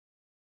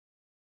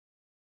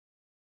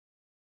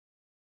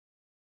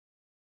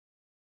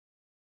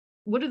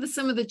what are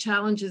some of the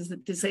challenges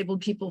that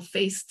disabled people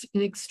faced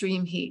in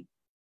extreme heat?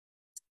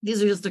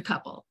 These are just a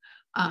couple,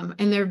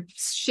 and they're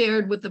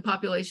shared with the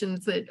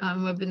populations that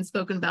have been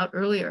spoken about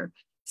earlier.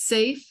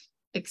 Safe,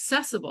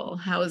 accessible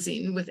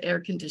housing with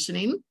air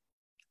conditioning.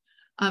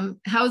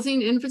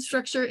 Housing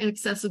infrastructure and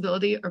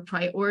accessibility are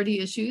priority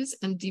issues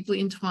and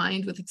deeply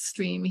entwined with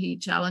extreme heat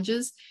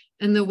challenges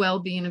and the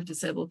well-being of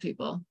disabled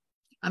people.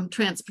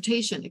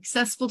 Transportation,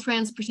 accessible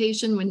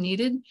transportation when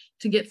needed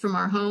to get from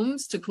our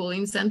homes to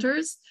cooling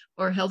centers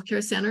or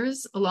healthcare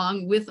centers,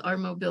 along with our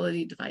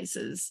mobility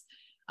devices.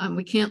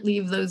 We can't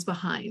leave those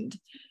behind.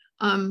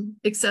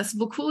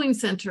 Accessible cooling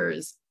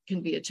centers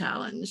can be a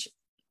challenge.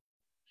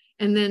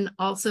 And then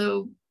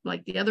also,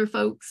 like the other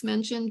folks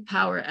mentioned,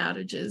 power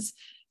outages.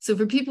 So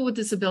for people with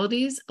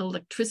disabilities,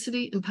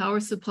 electricity and power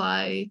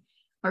supply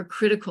are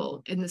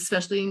critical, and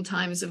especially in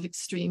times of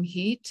extreme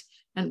heat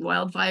and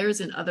wildfires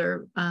and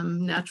other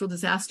natural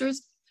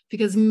disasters,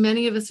 because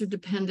many of us are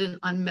dependent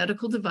on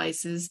medical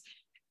devices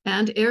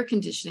and air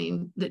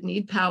conditioning that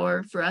need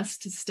power for us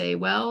to stay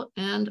well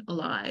and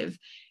alive.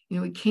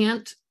 We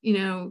can't,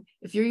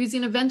 if you're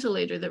using a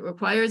ventilator that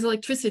requires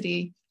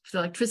electricity, if the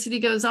electricity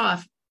goes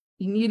off,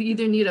 you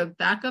either need a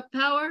backup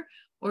power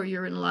or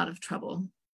you're in a lot of trouble.